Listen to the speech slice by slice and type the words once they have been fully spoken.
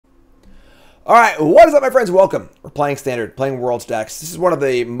All right, what is up, my friends? Welcome. We're playing Standard, playing Worlds decks. This is one of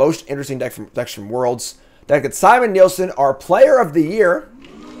the most interesting decks from Worlds. Deck that Simon Nielsen, our Player of the Year,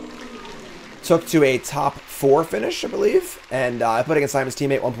 took to a top 4 finish, I believe. And I played against Simon's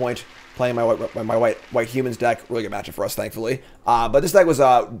teammate at one point, playing my white humans deck. Really good matchup for us, thankfully. But this deck was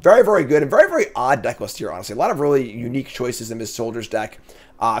very, very good and very, very odd deck list here, honestly. A lot of really unique choices in this Soldiers deck.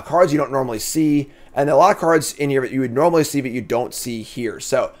 Cards you don't normally see, and a lot of cards in here that you would normally see but you don't see here.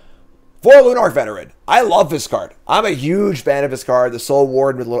 So, for Lunar Veteran, I love this card. I'm a huge fan of this card, the Soul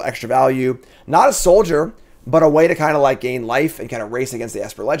Warden with a little extra value. Not a soldier, but a way to kind of like gain life and kind of race against the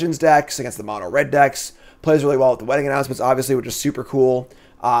Esper Legends decks, against the mono red decks. Plays really well with the wedding announcements, obviously, which is super cool.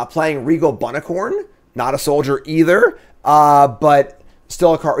 Playing Regal Bunnicorn, not a soldier either, but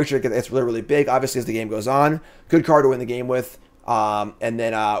still a card which it's really, really big, obviously, as the game goes on. Good card to win the game with. And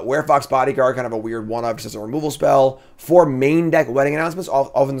then Werefox Bodyguard, kind of a weird one-up, just as a removal spell. For main deck wedding announcements,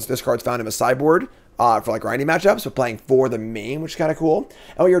 often this card's found in a sideboard for like grinding matchups, but playing for the main, which is kind of cool.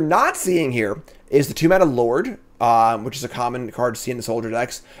 And what you're not seeing here is the 2-mana Lord, which is a common card to see in the soldier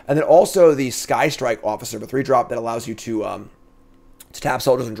decks, and then also the Sky Strike Officer, the 3-drop that allows you to tap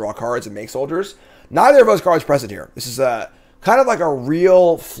soldiers and draw cards and make soldiers. Neither of those cards present here. This is kind of like a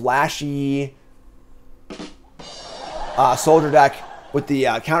real flashy soldier deck with the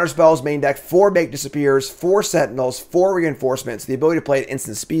counter spells main deck, 4 make disappears, 4 sentinels, 4 reinforcements, the ability to play at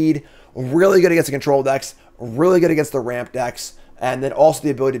instant speed, really good against the control decks, really good against the ramp decks, and then also the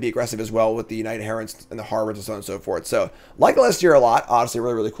ability to be aggressive as well with the Knight-Errants and the Harbins and so on and so forth. So, like the list here a lot. Honestly,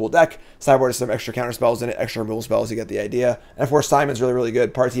 really, really cool deck. Sideboard has some extra counter spells in it, extra removal spells, you get the idea. And of course, Simon's really, really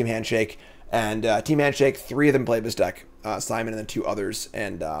good. Part Team Handshake. And Team Handshake, 3 of them played this deck. Simon and then 2 others.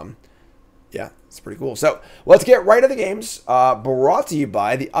 And yeah, it's pretty cool. So, let's get right to the games. Brought to you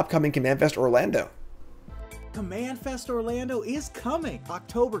by the upcoming Command Fest Orlando. Command Fest Orlando is coming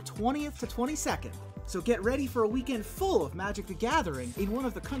October 20th to 22nd. So get ready for a weekend full of Magic the Gathering in one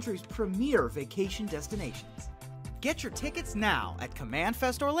of the country's premier vacation destinations. Get your tickets now at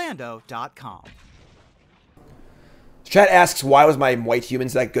commandfestorlando.com. Chat asks, why was my white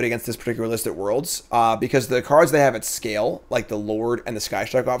humans deck good against this particular list at Worlds? Because the cards they have at scale, like the Lord and the Sky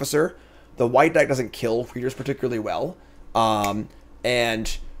Strike Officer, the white deck doesn't kill creatures particularly well.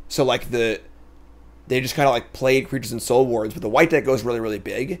 And so like they just kind of like played creatures and soul wards, but the white deck goes really, really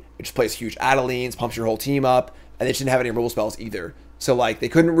big. It just plays huge Adelines, pumps your whole team up, and they didn't have any removal spells either. So like they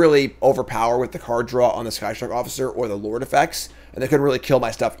couldn't really overpower with the card draw on the Sky Strike Officer or the Lord effects, and they couldn't really kill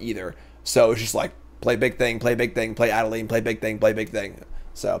my stuff either. So it's just like play big thing, play big thing, play Adeline, play big thing, play big thing.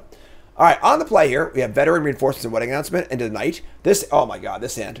 So, all right, on the play here, we have Veteran Reinforcements and Wedding Announcement into the Knight. This, oh my god,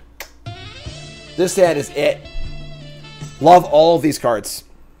 this hand. This hand is it. Love all of these cards.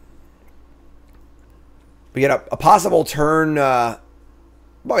 We get a possible turn, well,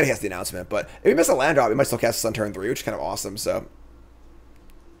 it has the announcement, but if we miss a land drop, we might still cast this on turn 3, which is kind of awesome, so.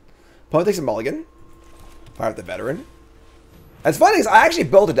 Opponent takes a mulligan. Fire up the Veteran. It's funny because I actually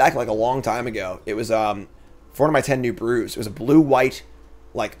built a deck like a long time ago. It was for one of my 10 new brews. It was a blue-white,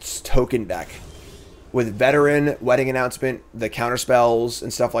 like, token deck with Veteran, Wedding Announcement, the counter spells,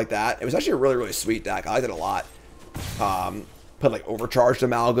 and stuff like that. It was actually a really, really sweet deck. I liked it a lot. Put, like, overcharged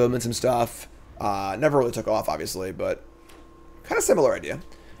amalgam and some stuff. Never really took off, obviously, but kind of similar idea.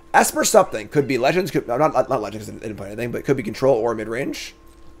 Esper something. Could be Legends. Could, no, not Legends because it didn't play anything, but it could be Control or Midrange.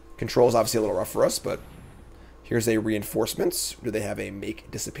 Control is obviously a little rough for us, but here's a Reinforcements. Do they have a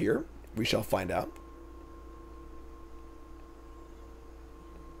Make Disappear? We shall find out.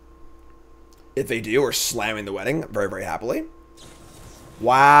 If they do, we're slamming the Wedding very, very happily.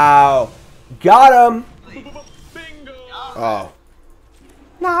 Wow. Got him. Bingo. Oh.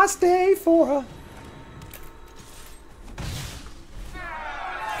 Nice day for a...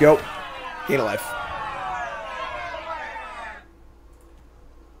 Go. Gain a life.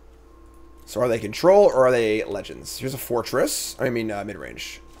 So are they Control or are they Legends? Here's a Fortress. I mean,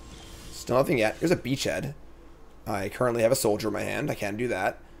 Midrange. Still nothing yet. Here's a Beachhead. I currently have a Soldier in my hand. I can do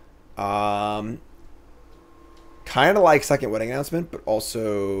that. Kind of like second Wedding Announcement, but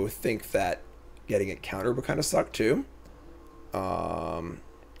also think that getting it countered would kind of suck too.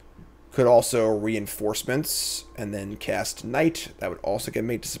 Could also Reinforcements and then cast Knight. That would also get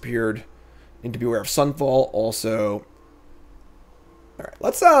Make Disappeared. Need to be aware of Sunfall also. All right,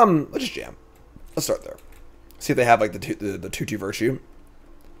 let's just jam. Let's start there. See if they have like the 2/2 Virtue.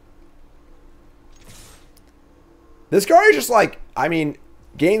 This card is just like, I mean,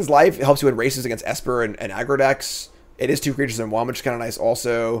 gains life. It helps you in races against Esper and aggro decks. It is 2 creatures in 1, which is kind of nice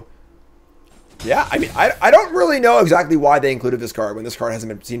also. Yeah, I mean, I don't really know exactly why they included this card when this card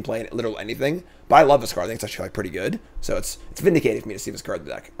hasn't been seen playing literally anything. But I love this card. I think it's actually like pretty good. So it's vindicating for me to see this card in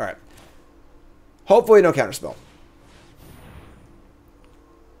the deck. All right. Hopefully no counterspell.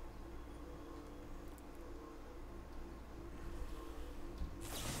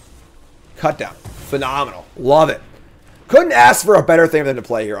 Cut down. Phenomenal. Love it. Couldn't ask for a better thing than to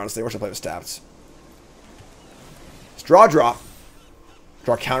play here, honestly. We're going to play with stats. Let's draw, draw.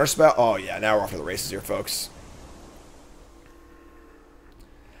 Draw counterspell. Oh, yeah. Now we're off to the races here, folks.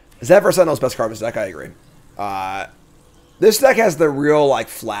 Zephyr Sentinel's best card in this deck. I agree. This deck has the real, like,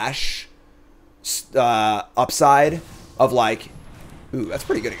 flash upside of, like... Ooh, that's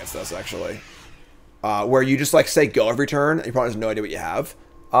pretty good against us, actually. Where you just, like, say go every turn, and you probably have no idea what you have.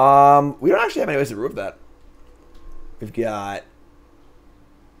 We don't actually have any ways to remove that. We've got...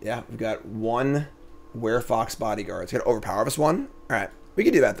 Yeah, we've got one Werefox Bodyguard. It's going to overpower us one. Alright, we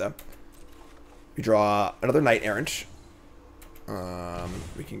can do that, though. We draw another Knight-Errant.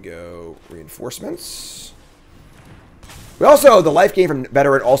 We can go Reinforcements. We also, the life gain from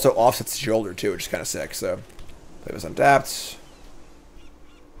Veteran also offsets Shoulder, too, which is kind of sick, so... Play this untapped.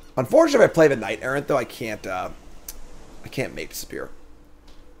 Unfortunately, if I play the Knight-Errant, though, I can't make disappear.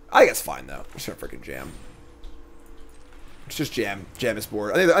 I think it's fine, though. I'm just gonna freaking jam. It's just jam this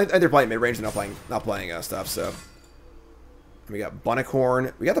board. I think they're playing mid-range and not playing stuff, so... We got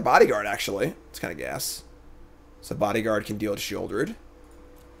Bunnicorn. We got the Bodyguard, actually. It's kind of gas. So Bodyguard can deal to Shieldred.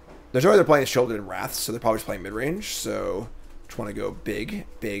 There's no way they're playing Shieldred and Wrath, so they're probably just playing mid-range. So, just want to go big,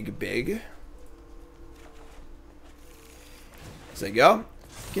 big, big. So there you go.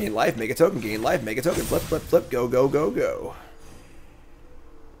 Gain life, make a token. Gain life, make a token. Flip, flip, flip. Go, go, go, go.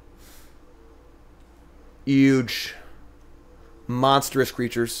 Huge. Monstrous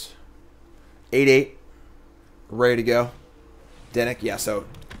creatures. 8/8. Ready to go. Dennick, yeah, so...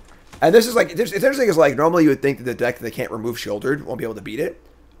 And this is like... It's interesting is like, normally you would think that the deck that can't remove Shieldred won't be able to beat it.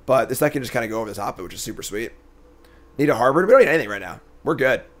 But this deck can just kind of go over the top of it, which is super sweet. Need a Harbin? We don't need anything right now. We're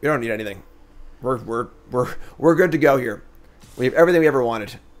good. We don't need anything. We're good to go here. We have everything we ever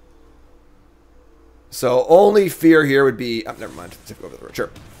wanted. So only fear here would be... Oh, never mind. Let's go over the road.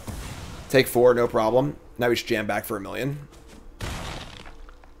 Sure. Take 4, no problem. Now we just jam back for 1,000,000.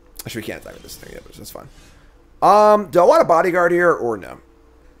 Actually, we can't attack with this thing yet, but that's fine. Do I want a Bodyguard here or no?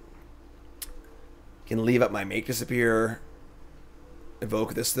 Can leave up my Make Disappear.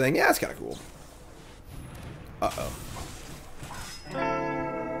 Evoke this thing. Yeah, it's kind of cool. Uh-oh.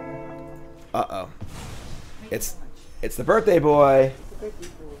 Uh-oh. It's the birthday boy.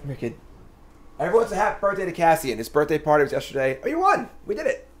 Wicked. Everyone's a happy birthday to Cassian. His birthday party was yesterday. Oh, you won. We did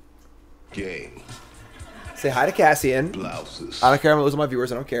it. Game. Say hi to Cassian. Blouses. I don't care. I'm losing my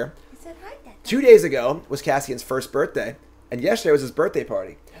viewers. I don't care. He said hi, Dad. 2 days ago was Cassian's first birthday. And yesterday was his birthday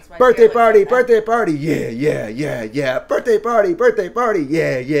party. That's Birthday party, birthday party, yeah, yeah, yeah, yeah. Birthday party,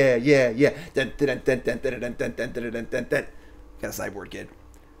 yeah, yeah, yeah, yeah. Dun, dun, dun, dun, dun, dun, dun, dun, dun, dun, dun, dun. Got a sideboard kid.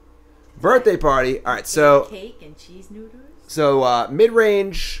 Birthday party. All right, so Cake and cheese noodles. so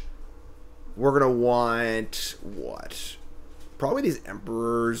mid-range, we're gonna want what? Probably these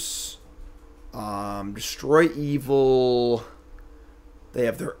Emperors. Destroy Evil. They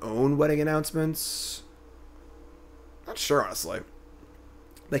have their own wedding announcements. Not sure, honestly.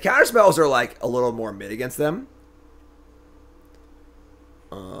 The counterspells are like a little more mid against them.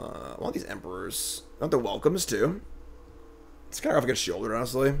 I want these Emperors. I want the Welcomes too. It's kind of off against Shoulder,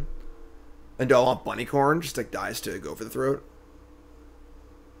 honestly. And do I want Bunnicorn? Just like dies to go for the throat.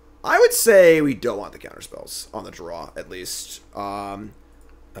 I would say we don't want the counterspells on the draw, at least. And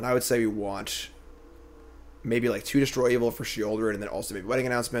I would say we want maybe like 2 Destroy Evil for Shoulder, and then also maybe Wedding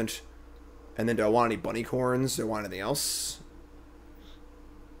Announcement. And then do I want any Bunnicorns? Do I want anything else?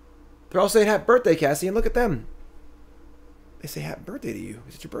 They're all saying happy birthday, Cassian. Look at them. They say happy birthday to you.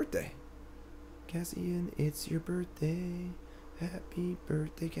 It's your birthday. Cassian, it's your birthday. Happy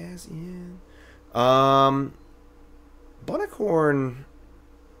birthday, Cassian. Bunnicorn. I'm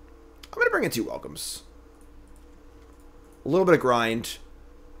going to bring in 2 Welcomes. A little bit of grind.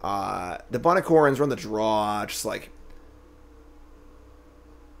 The Bunnicorns run the draw. Just like...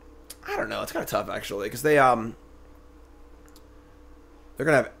 I don't know. It's kind of tough, actually. Because they, they're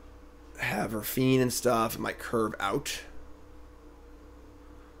going to have her Fiend and stuff. It might curve out.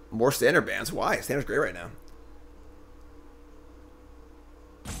 More standard bans. Why? Standard's great right now.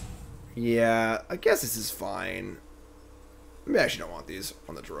 Yeah, I guess this is fine. Maybe I actually don't want these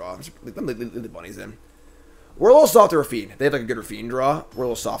on the draw. Let me leave the bunnies in. We're a little soft to Rafine. They have like a good Rafine draw. We're a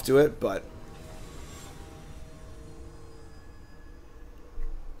little soft to it, but...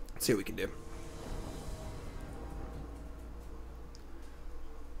 Let's see what we can do.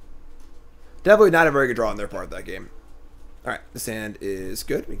 Definitely not a very good draw on their part of that game. Alright, this hand is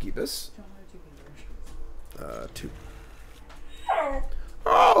good. We can keep this. 2.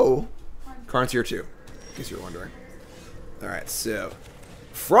 Oh! Karn's here too, in case you were wondering. Alright, so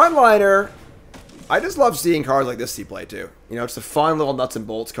Frontliner. I just love seeing cards like this see play too. You know, it's a fun little nuts and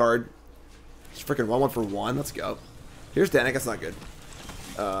bolts card. It's freaking 1/1 for 1. Let's go. Here's Danik, that's not good.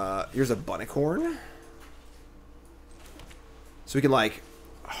 Here's a Bunnicorn. So we can like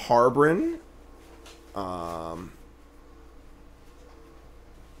Harbin. I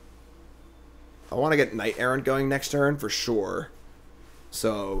want to get Knight-Errant going next turn for sure.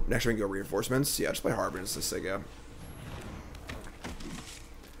 So next turn we can go reinforcements. Yeah, just play Harbin as the go.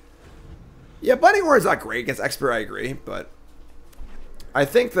 Yeah, Bunnicorn's not great against Esper, I agree, but I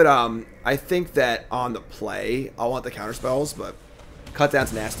think that on the play I want the counter spells, but cut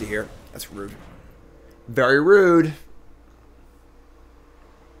down's nasty here. That's rude. Very rude.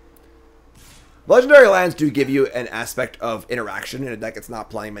 Legendary lands do give you an aspect of interaction in a deck that's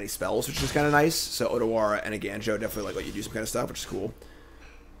not playing many spells, which is kind of nice. So Otawara and a Ganjo definitely let you do some kind of stuff, which is cool.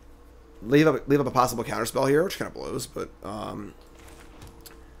 Leave up a possible counterspell here, which kind of blows, but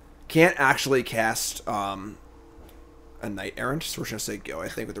can't actually cast a Knight-Errant, so we're just gonna say go. I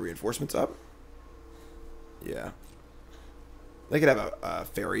think with the reinforcements up. Yeah, they could have a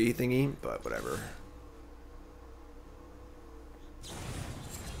fairy thingy, but whatever.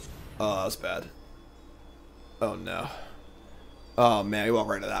 Oh, that's bad. Oh, no. Oh, man, we walked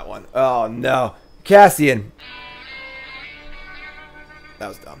right into that one. Oh, no. Cassian. That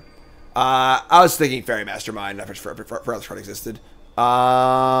was dumb. I was thinking Fairy Mastermind. I forgot this card existed.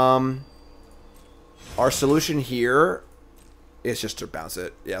 Our solution here is just to bounce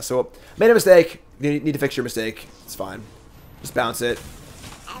it. Yeah, so made a mistake. You need to fix your mistake. It's fine. Just bounce it.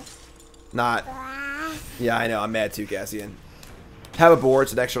 Not. Yeah, I know. I'm mad too, Cassian. Have a board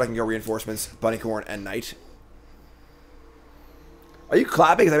so next turn I can go reinforcements, Bunnicorn, and Knight. Are you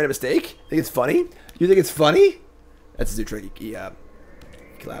clapping because I made a mistake? Think it's funny? You think it's funny? That's a new trick. He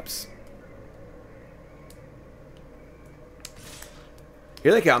claps.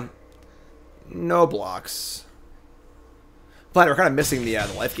 Here they come. No blocks. Fine, we're kind of missing the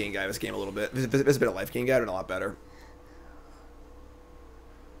life gain guy in this game a little bit. This has been a life gain guy, but a lot better.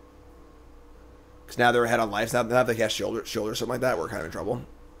 Because now they're ahead on life. Now if they cast shoulder or something like that, we're kind of in trouble.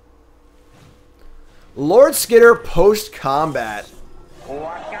 Lord Skitter post-combat.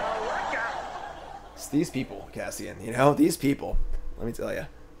 It's these people, Cassian. You know, these people. Let me tell you.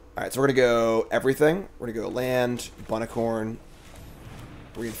 Alright, so we're going to go everything. We're going to go land, Bunnicorn,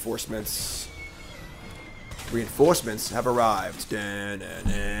 reinforcements. Reinforcements have arrived.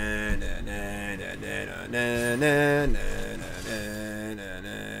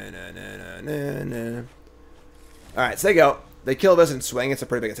 Alright, so they go. They kill this and swing. It's a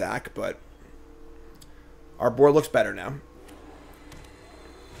pretty big attack, but our board looks better now.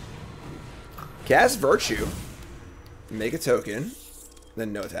 Cast Virtue. Make a token.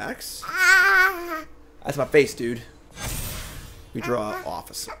 Then no attacks. That's my face, dude. We draw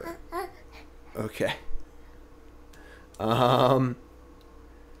Officer. Okay.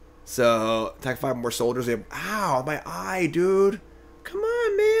 So attack 5 more soldiers. We have, ow, my eye, dude. Come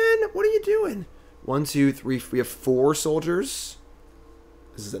on, man. What are you doing? 1, 2, 3. We have 4 soldiers.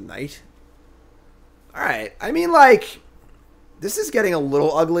 This is a knight. All right. I mean, like, this is getting a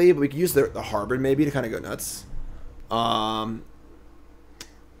little ugly, but we could use the Harbin maybe to kind of go nuts.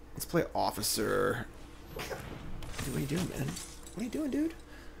 Let's play Officer. What are you doing, man? What are you doing, dude?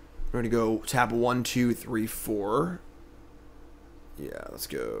 We're going to go tap 1, 2, 3, 4. Yeah, let's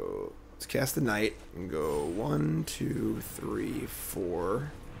go. Let's cast the Knight and go 1, 2, 3,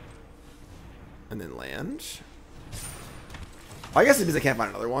 4. And then land. I guess it means I can't find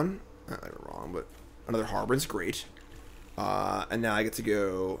another one. Not that we're wrong, but another Harbin's great. And now I get to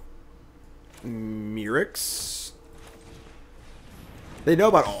go Mirix. They know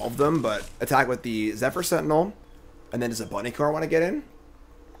about all of them, but attack with the Zephyr Sentinel. And then does a Bunnicorn I want to get in. And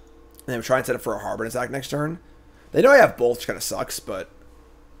then we try and set up for a Harbin attack next turn. They know I have both, which kind of sucks, but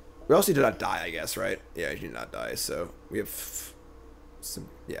we also do not die, I guess, right? Yeah, you do not die, so we have some...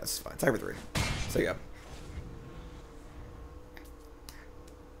 Yeah, it's fine. Attack for 3. So you go.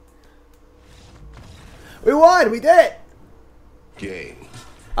 We won! We did it! Yay.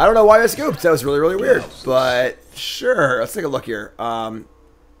 I don't know why I scooped. That was really, really weird. But sure, let's take a look here. I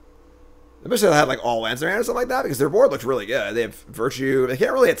wish they had like all lands in their hand or something like that because their board looks really good. They have Virtue. They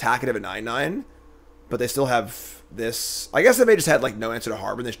can't really attack it at a 9/9, but they still have this. I guess if they just had like no answer to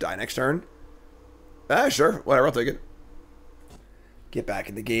Harbin, they should die next turn. Sure, whatever. I'll take it. Get back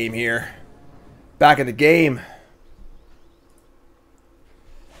in the game here. Back in the game.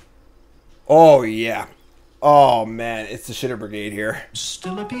 Oh yeah. Oh man, it's the Shitter Brigade here.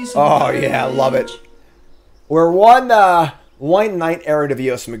 Still a piece of oh yeah, I love it. We're one White Knight-Errant of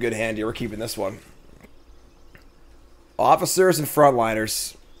Eos from a good hand here. We're keeping this one. Officers and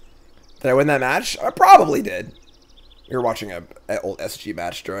frontliners. Did I win that match? I probably did. We were watching an old SG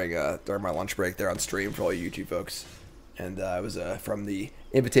match during my lunch break there on stream for all you YouTube folks. And it was from the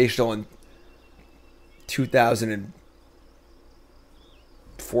Invitational in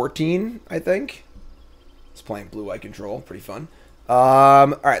 2014, I think. I was playing Blue-White Control. Pretty fun.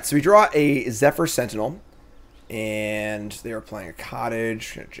 Alright, so we draw a Zephyr Sentinel. And they were playing a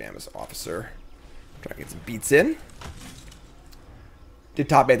Cottage. Gonna jam this Officer. Try to get some beats in. Did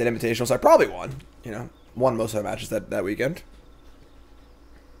top 8 that Invitational, so I probably won. You know, won most of the matches that weekend.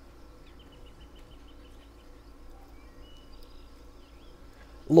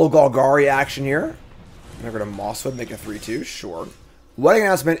 A little Golgari action here. I'm going to Mosswood, make a 3-2. Sure. Wedding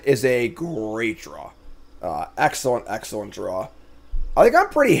Announcement is a great draw. Excellent, excellent draw. I think I'm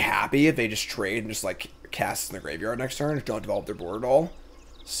pretty happy if they just trade and just like cast in the graveyard next turn. Don't develop their board at all.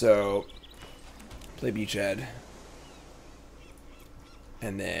 So, play Beachhead.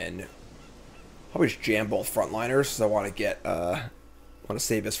 And then probably just jam both frontliners because I want to get want to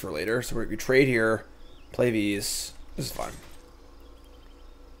save this for later. So we trade here, play these. This is fun.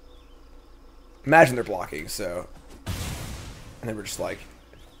 Imagine they're blocking, so and then we're just like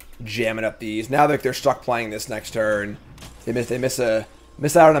jamming up these. Now they're stuck playing this next turn. They miss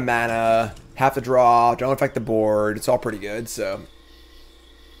out on a mana, have to draw, don't affect the board. It's all pretty good. So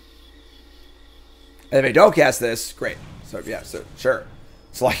and if they don't cast this, great. So yeah, so sure.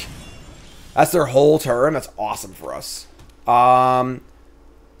 It's like that's their whole turn. That's awesome for us.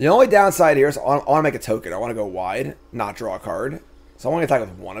 The only downside here is I want to make a token. I want to go wide, not draw a card. So I want to attack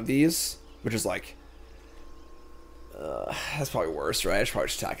with one of these, which is like that's probably worse, right? I should probably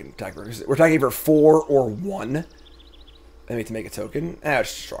just attack. We're attacking for 4 or 1. Then we have to make a token.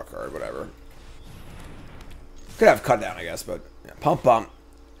 Just draw a card, whatever. Could have cut down, I guess, but yeah. Pump, bam,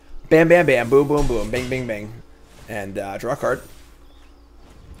 bam, bam, boom, boom, boom, bang, bang, bang, and draw a card.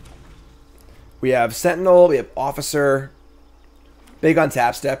 We have Sentinel, we have Officer. Big on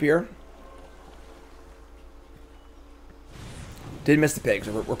tap step here. Did miss the pig,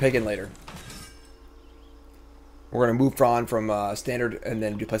 so we're pigging later. We're going to move on from standard and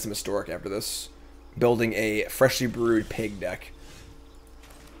then play some historic after this. Building a freshly brewed pig deck.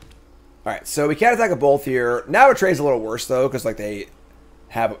 Alright, so we can't attack a both here. Now it trades a little worse though, because like they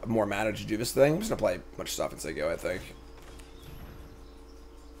have more mana to do this thing. I'm just going to play a bunch of stuff and say go, I think.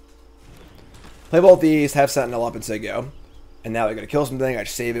 Play both these, have Sentinel up and say go. And now they're going to kill something. I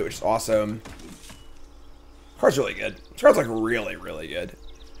just save it, which is awesome. Card's really good. This card's like really, really good.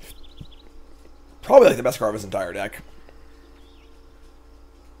 Probably like the best card of his entire deck.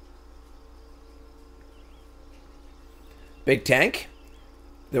 Big tank.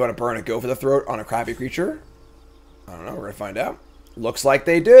 They want to burn a go for the throat on a crappy creature. I don't know. We're going to find out. Looks like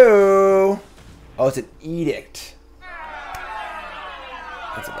they do. Oh, it's an edict.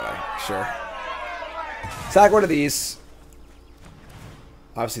 That's a bad. Sure. Sack one of these.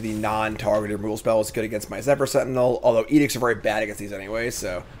 Obviously, the non-targeted removal spell is good against my Zephyr Sentinel, although edicts are very bad against these anyway,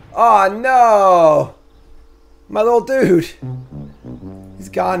 so... Oh, no! My little dude! He's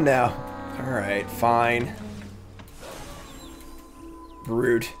gone now. Alright, fine.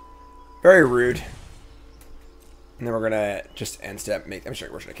 Rude. Very rude. And then we're gonna just end step make... I'm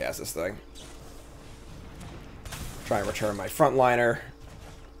sure we're gonna cast this thing. Try and return my frontliner.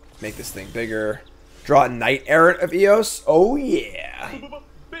 Make this thing bigger. Draw a Knight-Errant of Eos. Oh, yeah.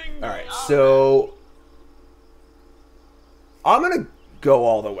 Alright, so... I'm going to go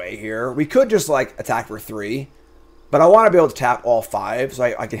all the way here. We could just, like, attack for 3. But I want to be able to tap all 5 so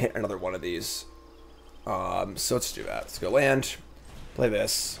I can hit another one of these. So let's do that. Let's go land. Play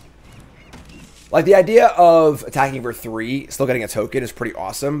this. Like, the idea of attacking for 3, still getting a token is pretty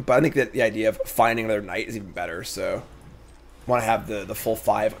awesome. But I think that the idea of finding another Knight is even better, so... Want to have the full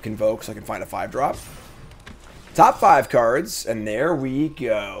 5 convoke so I can find a 5-drop. Top 5 cards, and there we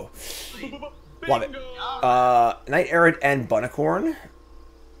go. Love it. Knight-Errant and Bunnicorn.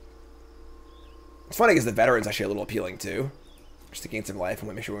 It's funny because the veteran's actually a little appealing too. Just to gain some life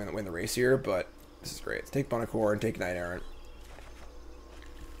and make sure we win the race here, but this is great. Let's take Bunnicorn, take Knight-Errant.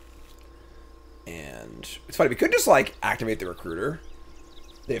 And it's funny, we could just like activate the Recruiter.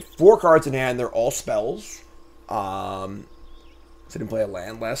 They have 4 cards in hand, they're all spells. So I didn't play a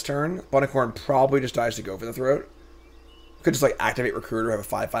land last turn. Bunnicorn probably just dies to go for the throat. Could just like activate Recruiter, have a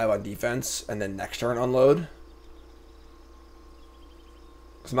 5/5 on defense, and then next turn unload.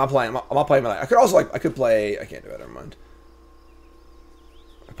 Because I'm not playing my. I could also like I could play. I can't do it. Never mind.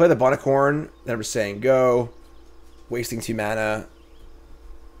 I play the Bunnicorn. Then I'm just saying go, wasting 2 mana.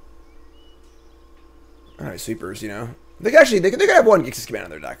 All right, sweepers. You know, They could actually, they could have one Gix's command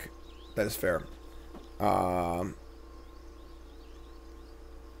on their deck. That is fair. Let's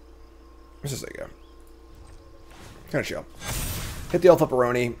just let it go. Kind of chill. Hit the old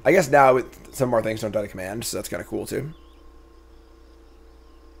flipperoni. I guess now with some more things don't die to command, so that's kind of cool too.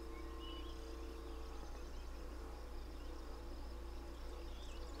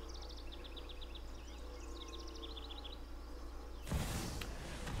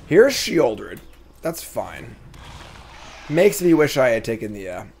 Here's Shieldred. That's fine. Makes me wish I had taken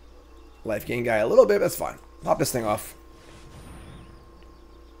the life gain guy a little bit. That's fine. Pop this thing off.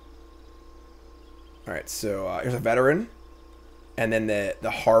 Alright, so here's a veteran. And then the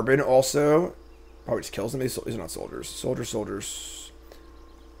Harbin also. Probably just kills them. These are not soldiers. Soldiers.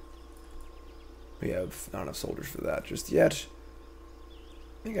 We have not enough soldiers for that just yet.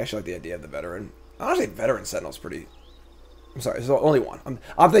 I think I actually like the idea of the veteran. Honestly, veteran Sentinel's pretty... I'm sorry, there's only one.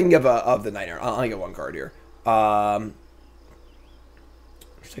 I'm thinking of the Knight-Errant. I'll only get one card here. Let's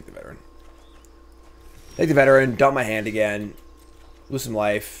take the veteran. Take the veteran, dump my hand again. Lose some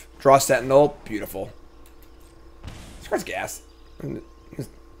life. Draw Sentinel. Beautiful. This card's gas.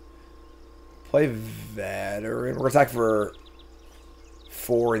 Play veteran. We're going to attack for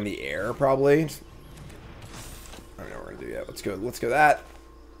 4 in the air, probably. I don't know what we're going to do yet. Let's go that.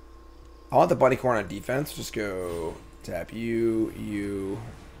 I want the bunny corn on defense. Just go... Tap you.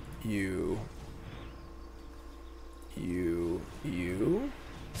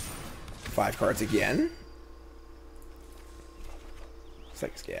 5 cards again. Looks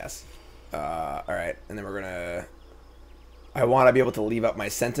like it's gas. Alright, and then we're gonna... I want to be able to leave up my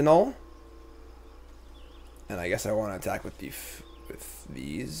Sentinel. And I guess I want to attack with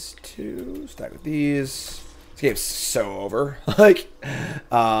these two. Stack with these. This game's so over. Like,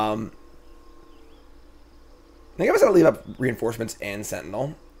 I think I was going to leave up Reinforcements and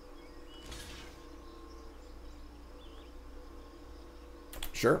Sentinel.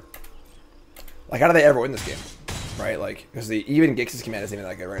 Sure. Like, how do they ever win this game? Right? Like, because even Gix's command isn't even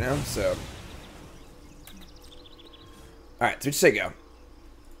that good right now, so... Alright, so we just say go.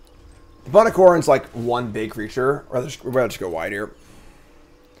 The Bunnicorn's like one big creature. We'd rather just go wide here.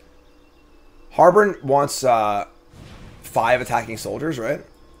 Harbin wants 5 attacking soldiers, right?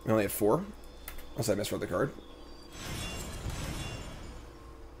 We only have 4. Unless I misread the card.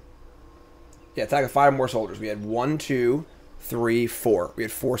 Yeah, attack with 5 more soldiers. We had 1, 2, 3, 4. We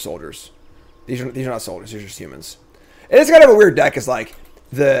had 4 soldiers. These are not soldiers. These are just humans. It is kind of a weird deck. It's like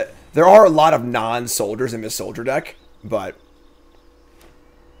there are a lot of non-soldiers in this soldier deck, but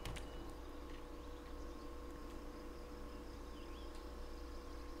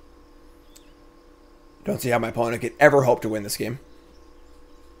don't see how my opponent could ever hope to win this game.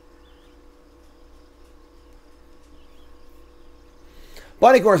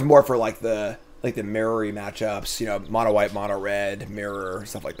 Bunnycore is more for like the mirrory matchups, you know, mono white, mono red, mirror,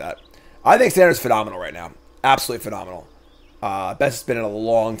 stuff like that. I think Standard's phenomenal right now. Absolutely phenomenal. Best it's been in a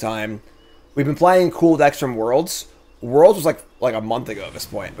long time. We've been playing cool decks from Worlds. Worlds was like a month ago at this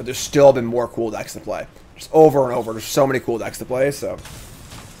point, but there's still been more cool decks to play. Just over and over. There's so many cool decks to play, so.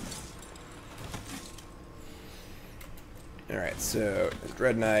 Alright, so there's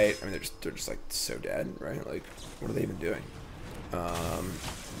Dread Knight. I mean, they're just like so dead, right? Like, what are they even doing?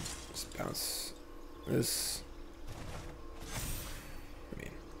 Just bounce this. I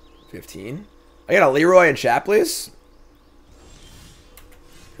mean, 15. I got a Leroy and Shapley's.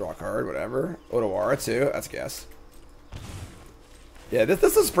 Draw a card, whatever. Otawara too. That's a guess. Yeah,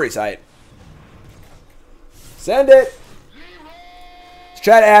 this is pretty tight. Send it.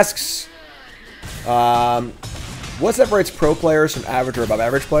 Chat asks, what separates pro players from average or above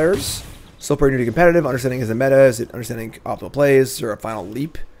average players? Still pretty new to competitive. Understanding is the meta. Is it understanding optimal plays or a final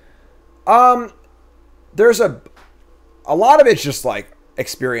leap? There's a lot of it's just like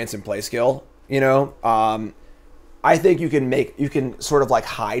experience and play skill. You know, I think you can sort of like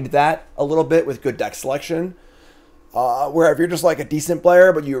hide that a little bit with good deck selection. Where if you're just like a decent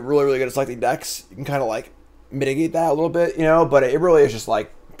player, but you're really good at selecting decks, you can kind of like mitigate that a little bit. You know, but it really is just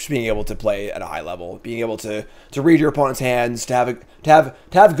like being able to play at a high level, being able to read your opponent's hands, to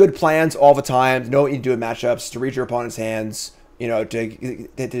have good plans all the time, to know what you do in matchups, to read your opponent's hands, you know,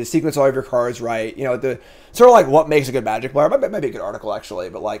 to sequence all of your cards right, you know, the sort of like what makes a good Magic player. Might be a good article actually,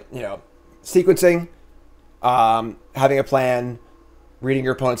 but like, you know, sequencing, having a plan, reading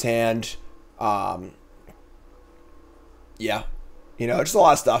your opponent's hand, yeah, you know, just a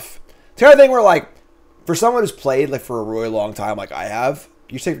lot of stuff. It's the kind of thing where like for someone who's played like for a really long time, like I have.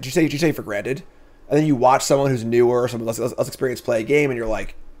 You take for granted, and then you watch someone who's newer or someone less experienced play a game, and you're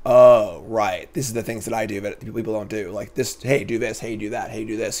like, oh, right, this is the things that I do, but people don't do. Like this, hey, do this, hey, do that, hey,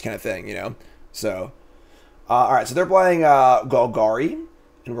 do this kind of thing, you know? So, All right, so they're playing Golgari,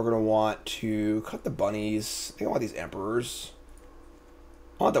 and we're going to want to cut the bunnies. I think I want these Emperors.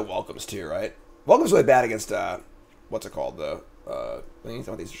 I want the Welcomes too, right? Welcome's really bad against, what's it called? The things.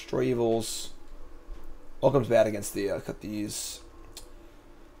 I want these Destroy Evils. Welcome's bad against the, cut these.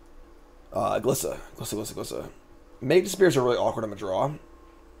 Glissa. Mage Spears are really awkward on the draw.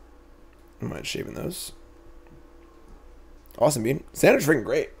 I mind shaving those. Awesome, Bean. Standard's freaking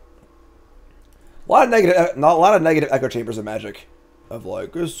great. A lot of negative echo chambers of Magic. Of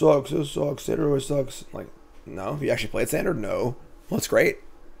like, this sucks, Standard always sucks. Like, no. Have you actually played Standard? No. Well, it's great.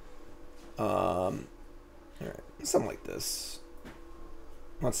 Alright. Something like this.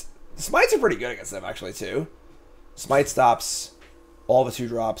 Smites are pretty good against them, actually, too. Smite stops all the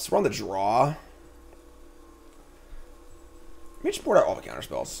 2-drops. We're on the draw. Let me just board out all the counter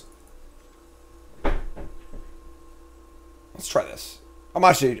spells. Let's try this. I'm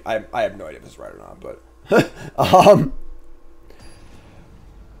actually, I have no idea if this is right or not, but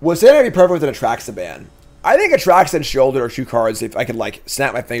would Standard be perfect with an Atraxa ban? I think Atraxa and Shoulder are 2 cards. If I could like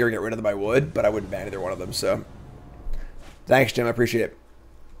snap my finger and get rid of them, I would, but I wouldn't ban either one of them. So, thanks, Jim. I appreciate it.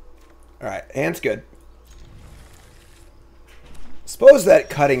 All right, hand's good. Suppose that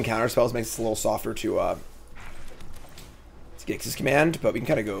cutting counter spells makes it a little softer to Gix's command, but we can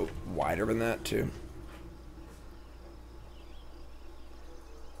kind of go wider than that too.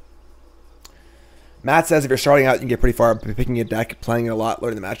 Matt says if you're starting out, you can get pretty far by picking a deck, playing it a lot,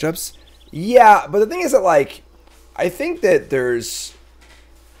 learning the matchups. Yeah, but the thing is that, like, I think that there's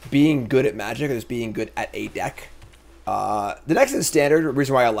being good at Magic, or there's being good at a deck. The decks in Standard, the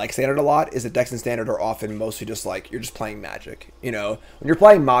reason why I like Standard a lot is that decks in Standard are often mostly just like, you're just playing Magic. You know, when you're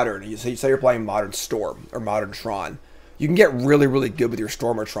playing Modern, you say you're playing Modern Storm or Modern Tron, you can get really, really good with your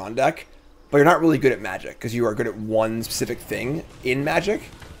Storm or Tron deck, but you're not really good at Magic because you are good at one specific thing in Magic.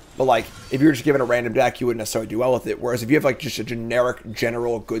 But like, if you're just given a random deck, you wouldn't necessarily do well with it. Whereas if you have like just a generic,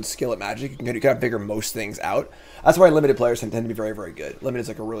 general good skill at Magic, you can kind of figure most things out. That's why limited players tend to be very, very good. Limited is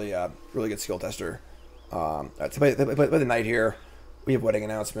like a really, really good skill tester. All right, so play the Knight here. We have Wedding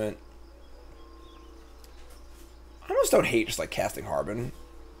Announcement. I almost don't hate just like casting Harbin.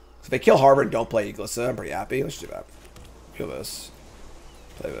 So if they kill Harbin, don't play Glissa. I'm pretty happy. Let's do that. Kill this.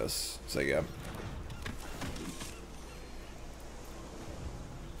 Play this. So you go.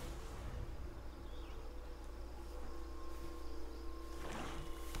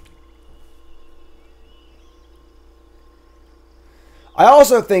 I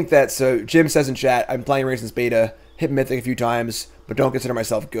also think that, so Jim says in chat, I'm playing Reasons Beta, hit Mythic a few times, but don't consider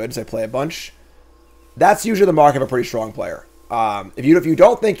myself good as I play a bunch. That's usually the mark of a pretty strong player. If you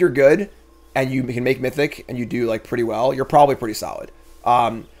don't think you're good, and you can make Mythic, and you do like pretty well, you're probably pretty solid.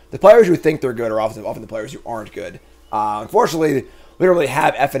 The players who think they're good are often the players who aren't good. Unfortunately, we don't really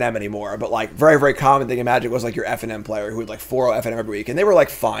have F&M anymore, but like very, very common thing in Magic was like your F&M player who would like 4-0 F&M every week, and they were like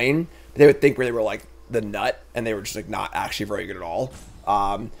fine. They would think they were like the nut, and they were just like not actually very good at all.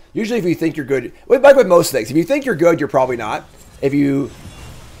 Usually if you think you're good, like with most things, if you think you're good, you're probably not. If you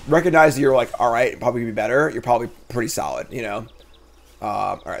recognize that you're like, all right, probably be better, you're probably pretty solid, you know?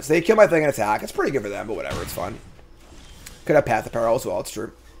 All right, so they kill my thing and attack. It's pretty good for them, but whatever, it's fun. Could have Path of Peril as well, it's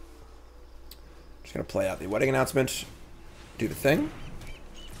true. Just gonna play out the Wedding Announcement, do the thing.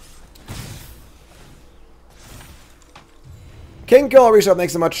 King Killer Reset,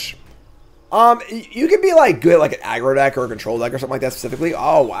 thanks so much. You could be like good at like an aggro deck or a control deck or something like that specifically.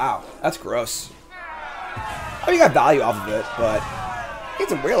 Oh wow, that's gross. Oh, you got value off of it, but it's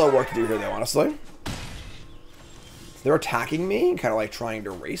some real work to do here though, honestly. They're attacking me, kind of like trying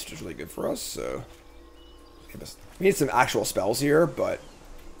to race, which is really good for us. So we need some actual spells here, but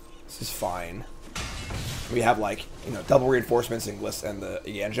this is fine. We have like, you know, double reinforcements and Gliss and the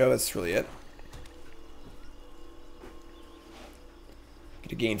Yanjo. That's really it. Get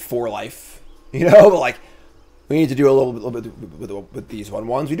to gain 4 life. You know, but like, we need to do a little bit with these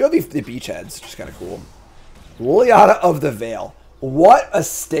 1/1s. We do have the Beachheads, which is kind of cool. Liliana of the Veil. What a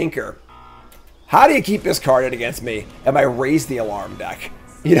stinker. How do you keep this card in against me and my Raise the Alarm deck?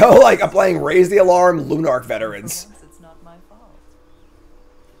 You know, like I'm playing Raise the Alarm, Lunarch Veterans. It's not my fault.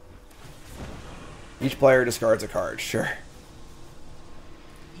 Each player discards a card, sure.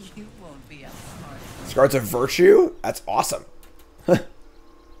 You won't be as smart. Discards a Virtue? That's awesome.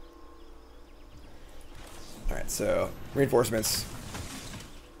 Alright, so reinforcements.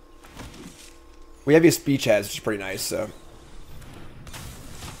 We have these Beachheads, which is pretty nice, so.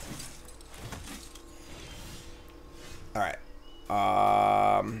 Alright.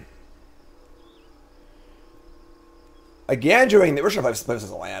 Again, we're just gonna play this as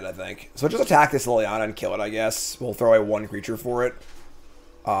a land, I think. So just attack this Liliana and kill it, I guess. We'll throw away 1 creature for it.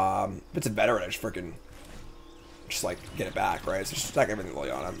 If it's a veteran, I just freaking just like get it back, right? So just stack everything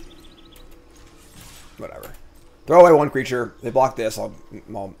on him. Whatever. Throw away one creature. They block this. I'll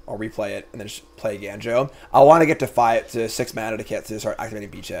replay it and then just play Ganjo. I want to get to 6 mana to start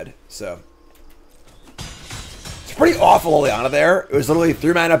activating Beachhead. So it's pretty awful Liliana there. It was literally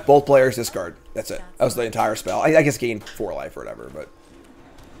 3 mana, both players discard. That's it. That was the entire spell. I guess gain 4 life or whatever, but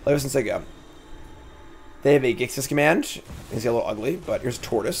ever since they go. They have a Gixis command. It's a little ugly, but here's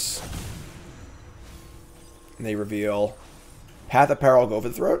Tortoise. And they reveal Path of Peril, go for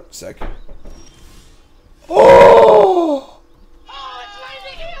the throat. Sick. Oh! Oh, it's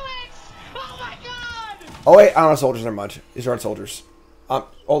Lightning Helix! Oh my god! Oh wait, I don't have soldiers, never mind. These aren't soldiers.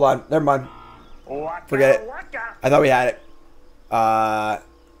 Hold on, never mind. Forget it. I thought we had it.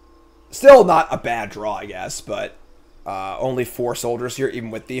 Still not a bad draw, I guess, but only 4 soldiers here,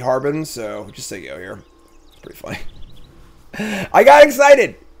 even with the Harbin, so just say go here. It's pretty funny. I got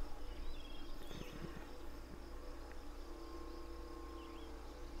excited!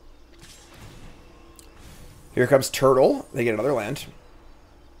 Here comes Turtle. They get another land.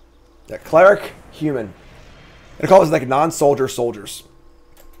 Yeah, Cleric, Human. They call this like non-soldier soldiers.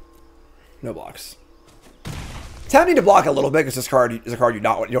 No blocks. Tempting to block a little bit because this card is a card you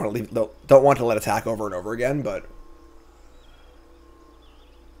don't want to leave, don't want to let attack over and over again, but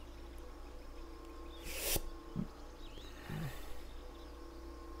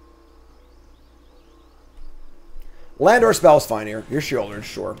land or spell is fine here. Your shoulders,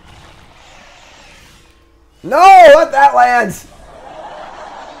 sure. No, let that land.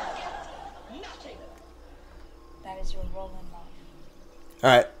 That is your role in life. All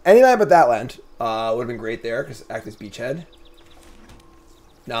right, any land but that land would have been great there because act as beachhead.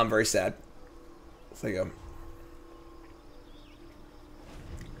 Now I'm very sad. So there you go.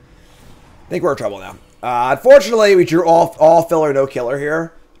 I think we're in trouble now. Unfortunately, we drew all filler, no killer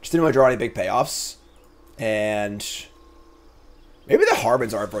here. Just didn't really draw any big payoffs, and maybe the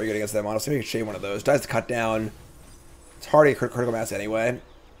Harbins aren't very good against them, honestly. We can shave one of those. Dies to cut down. It's hard to critical mass anyway.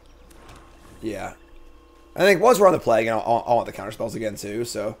 Yeah. I think once we're on the plague, and I'll want the counter spells again too,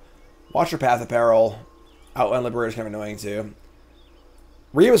 so watch your Path of Peril. Outland Liberator is kind of annoying too.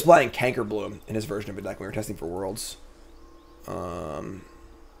 Rhea was playing Canker Bloom in his version of a deck we were testing for Worlds.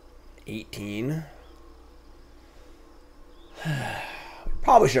 18.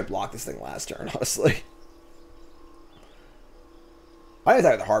 Probably should have blocked this thing last turn, honestly. I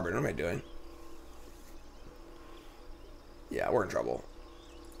attacked the Harbin. What am I doing? Yeah, we're in trouble.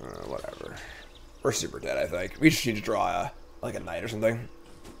 Whatever. We're super dead, I think. We just need to draw like a knight or something.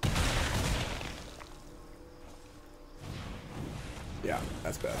 Yeah,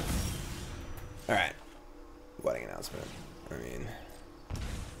 that's bad. Alright. Wedding announcement. I mean,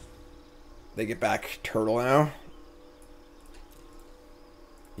 they get back Turtle now.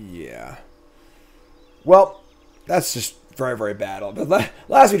 Yeah. Well, that's just very, very bad. The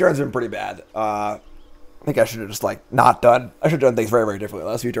last few turns have been pretty bad. I think I should have just, like, not done. I should have done things very, very differently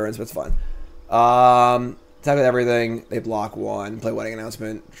last few turns, but it's fine. Attack with everything. They block 1. Play Wedding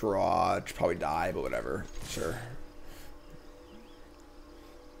Announcement. Draw. Probably die, but whatever. Sure.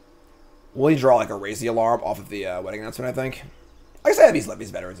 We'll draw, like, a Raise the Alarm off of the Wedding Announcement, I think. I guess I have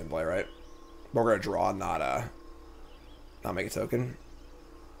these veterans in play, right? But we're going to draw, not make a token.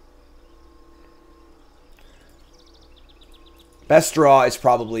 Best draw is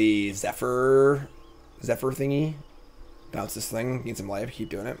probably Zephyr thingy. Bounce this thing. Need some life. Keep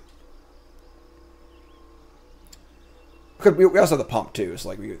doing it. We also have the pump too, so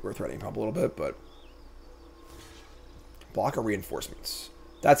like we're threatening pump a little bit, but block or reinforcements.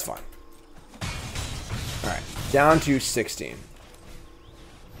 That's fine. Alright. Down to 16.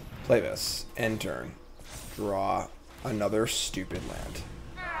 Play this. End turn. Draw another stupid land.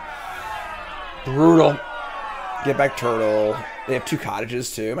 Brutal. Get back Turtle. They have 2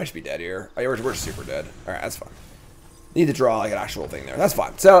 cottages too. Might just be dead here. Oh, yeah, we're super dead. Alright, that's fine. Need to draw like an actual thing there. That's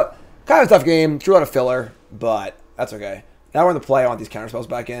fine. So, kind of a tough game. Drew out a filler, but that's okay. Now we're in the play. I want these counterspells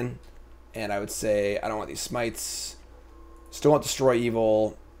back in. And I would say I don't want these smites. Still want Destroy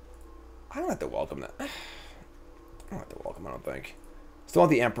Evil. I don't have to welcome that. I don't have to welcome, I don't think. Still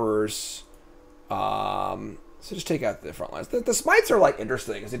want the Emperors. So just take out the front lines. The smites are like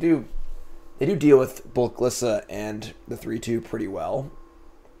interesting because they do deal with both Glissa and the 3/2 pretty well.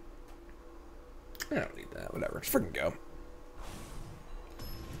 I don't need that. Whatever. Just freaking go.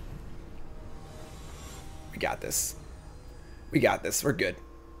 We got this. We got this. We're good.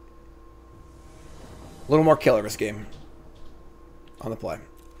 A little more killer this game. On the play.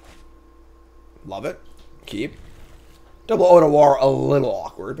 Love it. Keep. Double Oda War, a little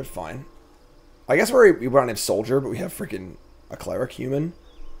awkward, but fine. I guess we want to name Soldier, but we have freaking a Cleric Human.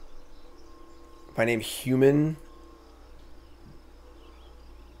 If I name Human,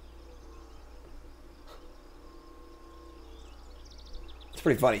 It's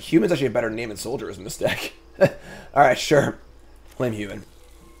pretty funny. Human's actually a better name than Soldiers in this deck. Alright, sure. Claim human.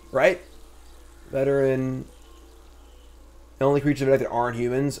 Right? Veteran. The only creatures of the deck that aren't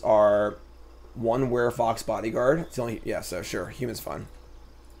humans are one Werefox Bodyguard. It's the only... Yeah, so sure. Human's fun.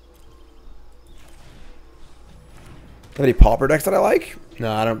 Have any Pauper decks that I like?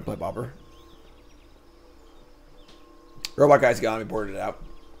 No, I don't play Pauper. Robot Guy's got me, boarded it out.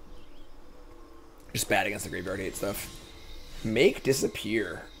 Just bad against the Graveyard Gate stuff. Make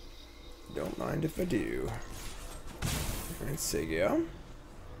Disappear. Don't mind if I do. Alright, Sigio.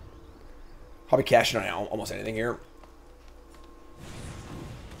 I'll be cashing on almost anything here.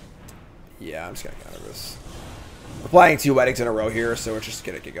 Yeah, I'm just gonna counter this. We're playing 2 weddings in a row here, so we're just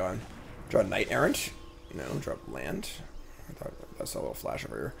gonna get going. Draw Knight-Errant. No, drop land. I thought that's a little flash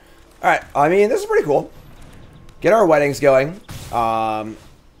over here. Alright, I mean, this is pretty cool. Get our weddings going.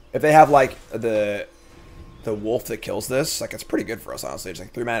 If they have, like, the wolf that kills this, like, it's pretty good for us, honestly. It's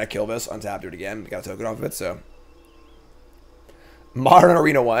like 3 mana, kill this, untap, do it again. We got a token off of it, so. Modern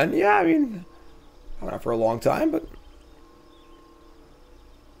Arena 1. Yeah, I mean, I don't know, for a long time, but.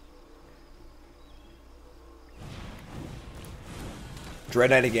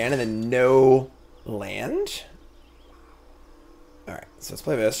 Dread Knight again, and then no land. Alright, so let's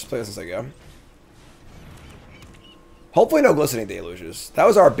play this. Play this as I go. Hopefully no Glistening Deluges. That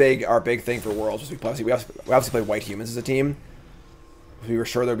was our big thing for Worlds. We obviously played White Humans as a team. We were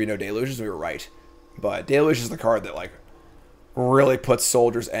sure there would be no Deluges, and we were right. But Deluge is the card that, like, really puts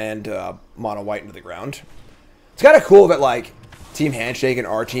Soldiers and Mono White into the ground. It's kind of cool that, like, Team Handshake and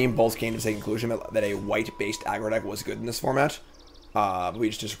our team both came to the same conclusion that a white-based aggro deck was good in this format. We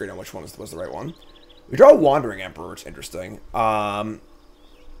just disagreed on which one was the right one. We draw a Wandering Emperor, which is interesting. I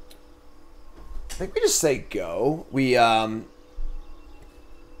think we just say go. We,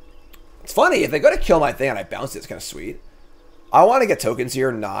 it's funny, if they go to kill my thing and I bounce it, it's kind of sweet. I want to get tokens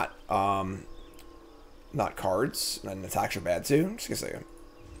here, not cards. And attacks are bad too. I'm just gonna say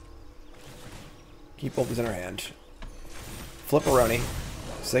keep both these in our hand. Flipperoni.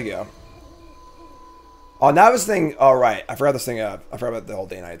 Say go. Oh, now this thing. Oh, right. I forgot this thing. I forgot about the whole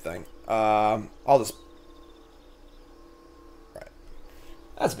day-night thing. I'll just. Right.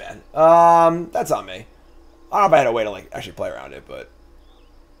 That's bad. That's on me. I don't know if I had a way to, like, actually play around it, but.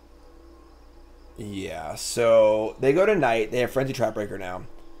 Yeah, so they go to Knight. They have Frenzy Trapbreaker now.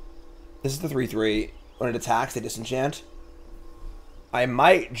 This is the 3/3. When it attacks, they disenchant. I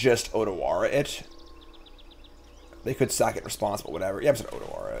might just Otawara it. They could sack it in response, but whatever. Yeah, I'm just gonna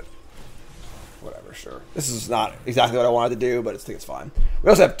Otawara it. Whatever, sure. This is not exactly what I wanted to do, but I think it's fine. We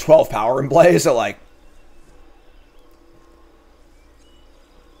also have 12 power in play, so, like...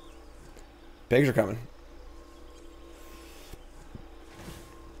 Pigs are coming.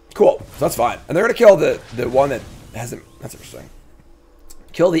 Cool. So that's fine. And they're going to kill the one that hasn't... That's interesting.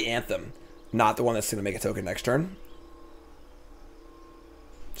 Kill the Anthem, not the one that's going to make a token next turn.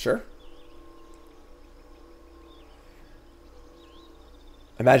 Sure.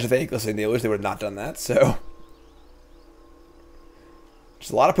 Imagine if they Glistening Deluge, they would have not done that, so...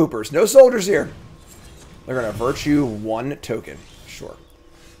 Just a lot of poopers. No soldiers here. They're going to Virtue 1 token. Sure.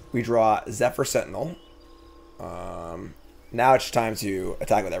 We draw Zephyr Sentinel. Now it's time to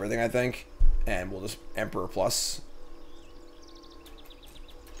attack with everything, I think. And we'll just Emperor Plus.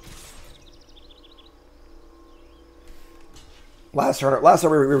 Last turn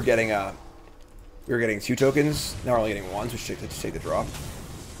we were getting 2 tokens. Now we're only getting 1, so we should take the draw.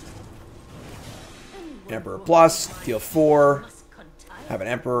 Emperor Plus, deal 4. Have an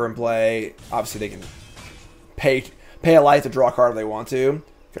Emperor in play. Obviously, they can pay a life to draw a card if they want to.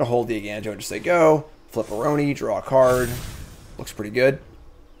 Gonna hold the Aganjo and just say go. Flipperoni, draw a card. Looks pretty good.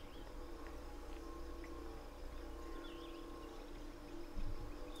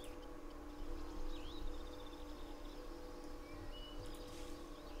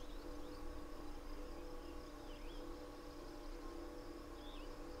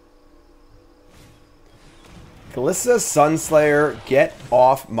 Kalissa Sunslayer, get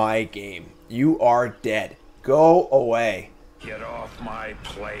off my game. You are dead. Go away. Get off my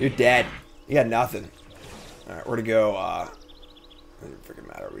plate. You're dead. You got nothing. Alright, we're gonna go, doesn't freaking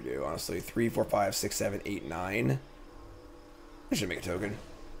matter what we do, honestly. 3, 4, 5, 6, 7, 8, 9. I should make a token.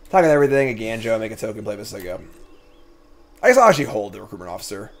 Talking everything, a Ganjo, make a token, play this, I go. I guess I'll actually hold the Recruitment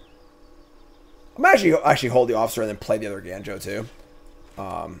Officer. I'm actually hold the Officer and then play the other Ganjo, too. So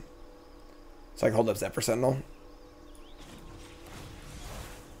I can hold up Zephyr Sentinel.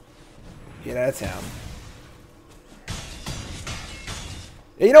 Get out of town.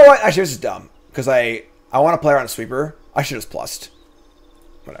 Yeah, you know what? Actually, this is dumb. Because I want to play around a sweeper. I should have just plussed.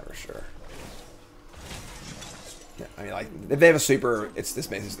 Whatever, sure. I mean, like, if they have a sweeper, this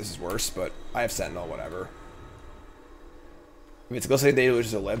is worse, but I have Sentinel, whatever. If it's Glistening Deluge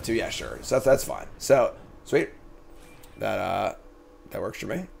is a live too, yeah, sure. So that's fine. So, sweet. That works for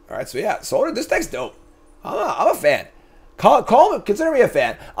me. Alright, so yeah, Soldier, this deck's dope. I'm a fan. Consider me a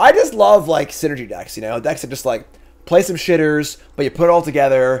fan. I just love, like, synergy decks, you know? Decks that just, like, play some shitters, but you put it all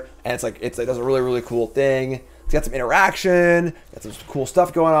together, and it's like, it does a really, really cool thing. It's got some interaction, got some cool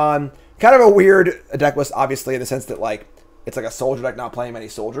stuff going on. Kind of a weird deck list, obviously, in the sense that, like, it's like a soldier deck not playing many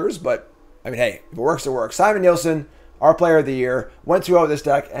soldiers, but, I mean, hey, if it works, it works. Simon Nielsen, our player of the year, went 2-0 with this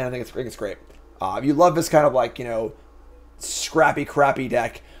deck, and I think it's great. If you love this kind of, like, you know, scrappy, crappy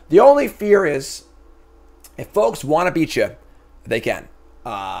deck, the only fear is, if folks want to beat you, they can.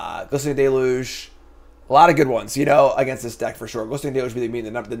 Glistening Deluge, a lot of good ones, you know, against this deck for sure. Glistening Deluge would be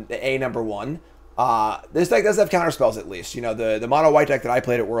the number one. This deck does have counterspells at least. You know, the mono white deck that I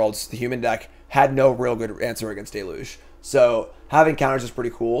played at Worlds, the human deck, had no real good answer against Deluge. So having counters is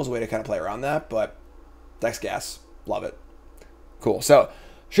pretty cool as a way to kind of play around that. But deck's gas. Love it. Cool. So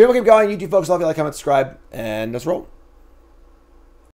stream will keep going. YouTube folks, love you, like, comment, subscribe, and let's roll.